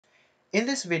In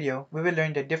this video, we will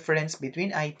learn the difference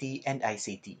between IT and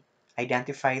ICT,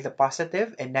 identify the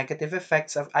positive and negative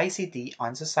effects of ICT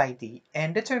on society,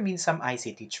 and determine some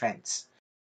ICT trends.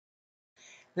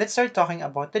 Let's start talking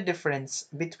about the difference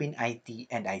between IT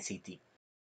and ICT.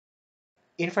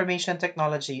 Information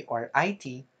technology, or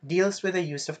IT, deals with the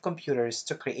use of computers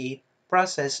to create,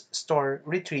 process, store,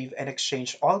 retrieve, and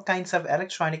exchange all kinds of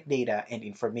electronic data and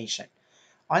information.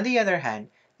 On the other hand,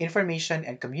 Information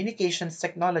and Communications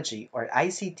Technology, or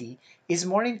ICT, is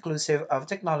more inclusive of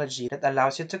technology that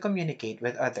allows you to communicate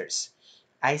with others.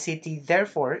 ICT,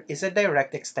 therefore, is a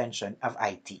direct extension of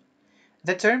IT.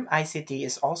 The term ICT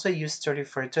is also used to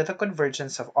refer to the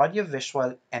convergence of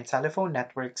audiovisual and telephone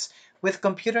networks with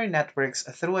computer networks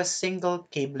through a single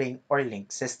cabling or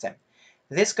link system.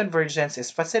 This convergence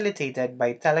is facilitated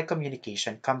by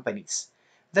telecommunication companies.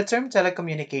 The term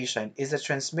telecommunication is the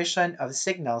transmission of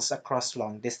signals across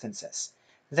long distances.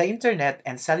 The Internet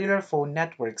and cellular phone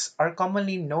networks are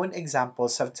commonly known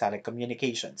examples of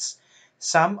telecommunications.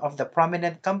 Some of the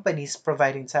prominent companies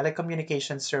providing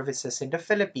telecommunication services in the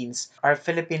Philippines are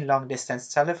Philippine Long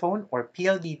Distance Telephone or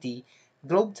PLDT,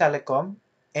 Globe Telecom,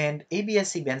 and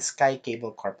ABS-CBN Sky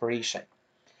Cable Corporation.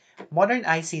 Modern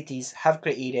ICTs have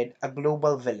created a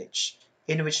global village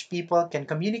in which people can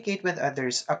communicate with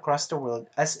others across the world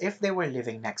as if they were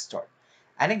living next door.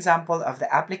 An example of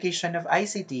the application of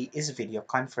ICT is video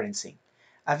conferencing.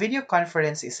 A video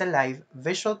conference is a live,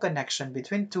 visual connection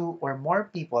between two or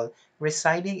more people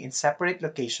residing in separate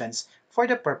locations for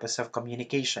the purpose of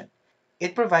communication.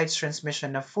 It provides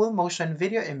transmission of full motion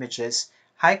video images,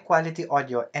 high quality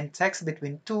audio, and text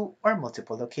between two or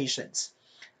multiple locations.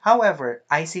 However,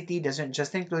 ICT doesn't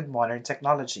just include modern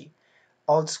technology.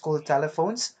 Old school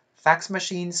telephones, fax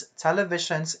machines,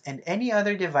 televisions, and any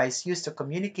other device used to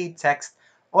communicate text,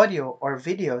 audio, or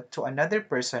video to another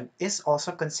person is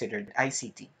also considered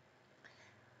ICT.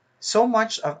 So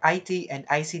much of IT and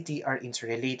ICT are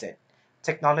interrelated.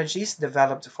 Technologies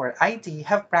developed for IT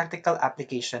have practical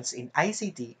applications in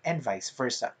ICT and vice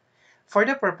versa. For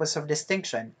the purpose of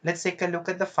distinction, let's take a look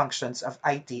at the functions of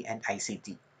IT and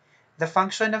ICT. The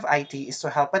function of IT is to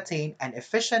help attain an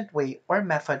efficient way or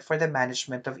method for the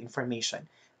management of information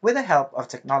with the help of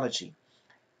technology.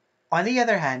 On the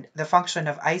other hand, the function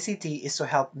of ICT is to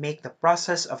help make the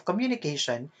process of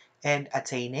communication and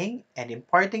attaining and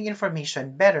imparting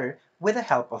information better with the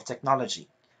help of technology.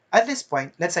 At this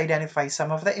point, let's identify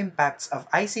some of the impacts of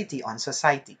ICT on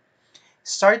society,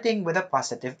 starting with the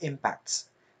positive impacts.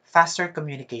 Faster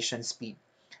communication speed.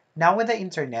 Now with the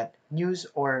internet, news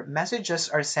or messages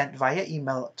are sent via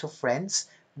email to friends,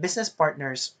 business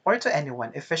partners, or to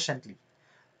anyone efficiently.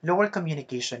 Lower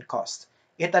communication cost.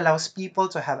 It allows people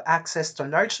to have access to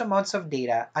large amounts of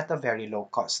data at a very low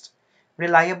cost.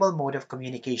 Reliable mode of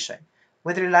communication.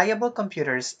 With reliable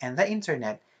computers and the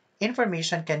internet,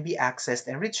 information can be accessed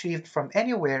and retrieved from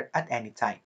anywhere at any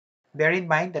time. Bear in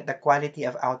mind that the quality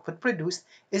of output produced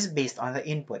is based on the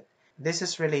input. This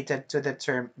is related to the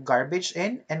term garbage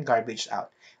in and garbage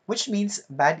out, which means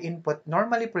bad input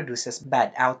normally produces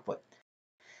bad output.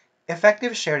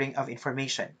 Effective sharing of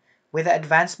information. With the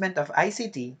advancement of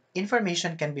ICT,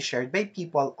 information can be shared by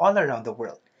people all around the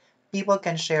world. People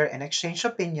can share and exchange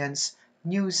opinions,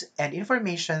 news, and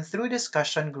information through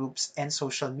discussion groups and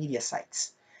social media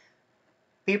sites.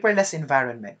 Paperless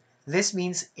environment. This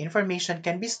means information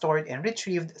can be stored and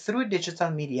retrieved through digital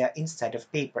media instead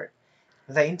of paper.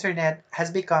 The internet has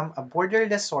become a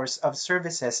borderless source of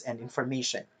services and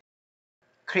information.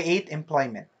 Create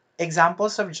employment.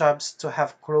 Examples of jobs to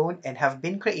have grown and have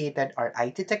been created are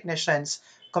IT technicians,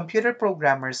 computer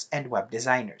programmers, and web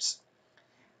designers.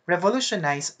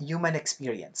 Revolutionize human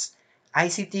experience.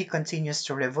 ICT continues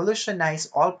to revolutionize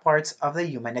all parts of the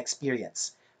human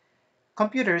experience.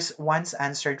 Computers once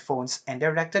answered phones and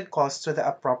directed calls to the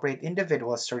appropriate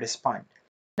individuals to respond.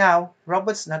 Now,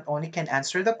 robots not only can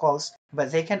answer the calls,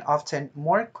 but they can often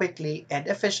more quickly and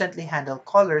efficiently handle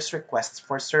callers' requests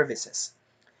for services.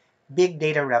 Big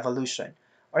data revolution.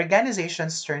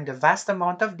 Organizations turn the vast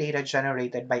amount of data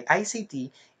generated by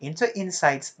ICT into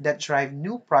insights that drive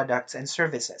new products and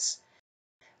services.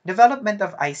 Development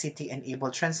of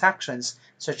ICT-enabled transactions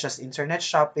such as internet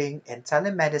shopping and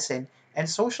telemedicine and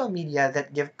social media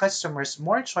that give customers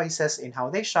more choices in how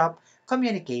they shop,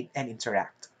 communicate, and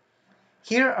interact.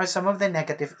 Here are some of the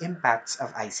negative impacts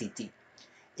of ICT.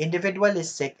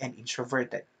 Individualistic and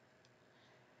introverted.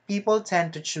 People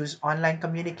tend to choose online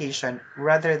communication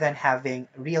rather than having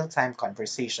real-time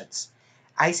conversations.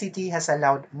 ICT has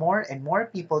allowed more and more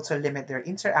people to limit their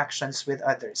interactions with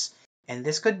others, and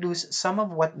this could lose some of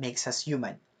what makes us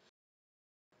human.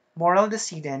 Moral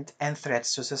decedent and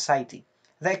threats to society.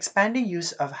 The expanding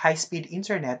use of high-speed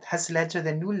internet has led to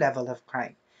the new level of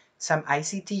crime. Some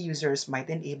ICT users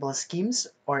might enable schemes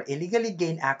or illegally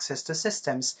gain access to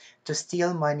systems to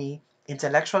steal money,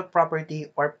 intellectual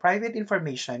property, or private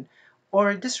information,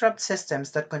 or disrupt systems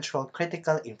that control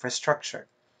critical infrastructure.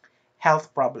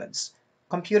 Health problems.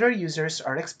 Computer users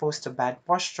are exposed to bad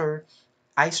posture,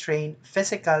 eye strain,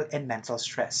 physical and mental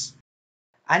stress.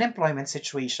 Unemployment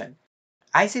situation.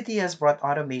 ICT has brought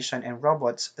automation and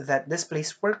robots that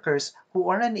displace workers who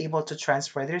are unable to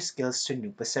transfer their skills to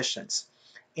new positions.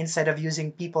 Instead of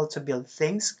using people to build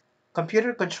things,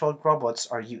 computer-controlled robots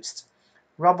are used.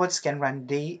 Robots can run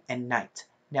day and night,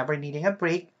 never needing a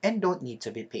break and don't need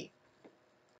to be paid.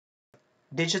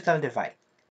 Digital divide.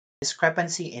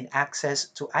 Discrepancy in access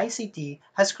to ICT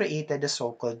has created the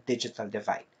so-called digital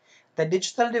divide. The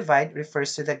digital divide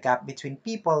refers to the gap between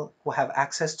people who have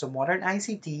access to modern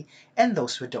ICT and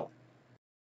those who don't.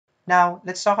 Now,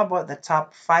 let's talk about the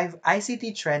top 5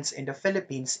 ICT trends in the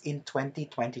Philippines in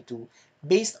 2022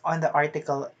 based on the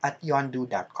article at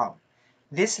yondu.com.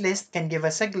 This list can give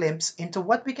us a glimpse into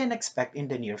what we can expect in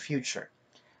the near future.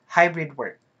 Hybrid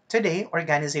work. Today,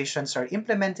 organizations are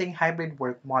implementing hybrid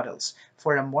work models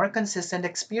for a more consistent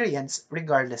experience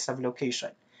regardless of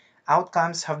location.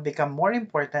 Outcomes have become more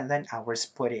important than hours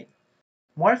put in.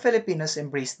 More Filipinos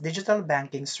embrace digital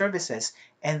banking services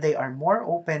and they are more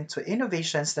open to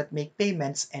innovations that make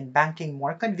payments and banking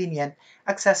more convenient,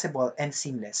 accessible, and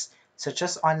seamless, such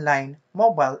as online,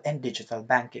 mobile, and digital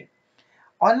banking.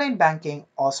 Online banking,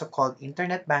 also called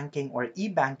internet banking or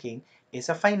e-banking, is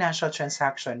a financial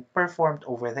transaction performed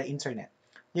over the internet.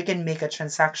 You can make a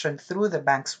transaction through the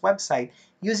bank's website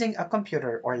using a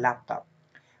computer or laptop.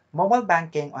 Mobile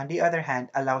banking, on the other hand,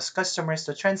 allows customers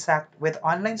to transact with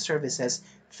online services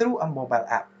through a mobile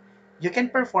app. You can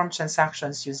perform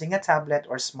transactions using a tablet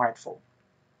or smartphone.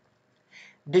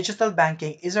 Digital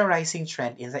banking is a rising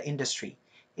trend in the industry.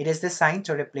 It is designed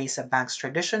to replace a bank's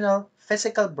traditional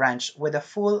physical branch with a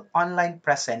full online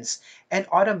presence and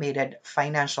automated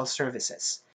financial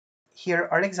services. Here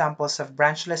are examples of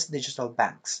branchless digital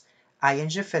banks: ING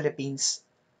Philippines,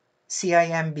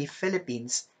 CIMB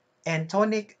Philippines, and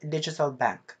Tonic Digital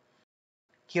Bank.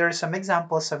 Here are some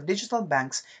examples of digital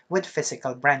banks with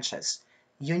physical branches: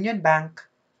 Union Bank,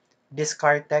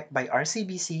 Discartec by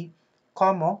RCBC,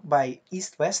 Como by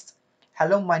East West,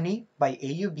 Hello Money by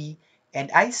AUB, and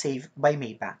iSave by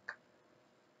Maybank.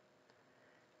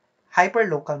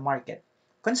 Hyperlocal market.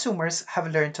 Consumers have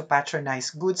learned to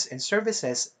patronize goods and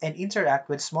services and interact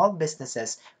with small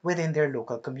businesses within their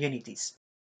local communities.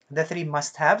 The three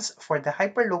must-haves for the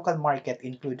hyperlocal market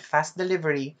include fast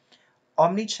delivery,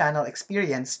 omni-channel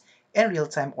experience, and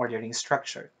real-time ordering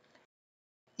structure.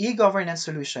 E-governance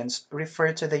solutions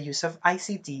refer to the use of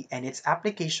ICT and its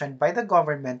application by the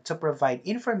government to provide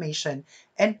information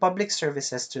and public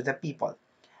services to the people.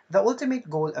 The ultimate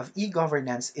goal of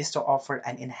e-governance is to offer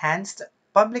an enhanced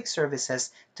public services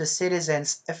to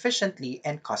citizens efficiently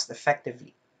and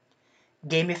cost-effectively.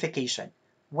 Gamification.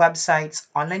 Websites,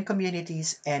 online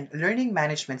communities, and learning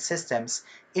management systems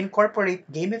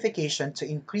incorporate gamification to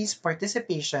increase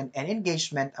participation and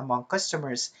engagement among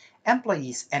customers,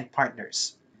 employees, and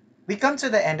partners. We come to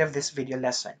the end of this video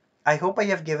lesson. I hope I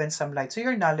have given some light to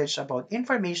your knowledge about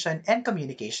information and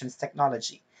communications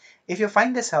technology. If you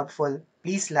find this helpful,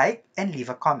 please like and leave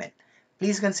a comment.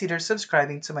 Please consider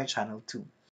subscribing to my channel too.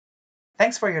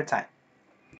 Thanks for your time.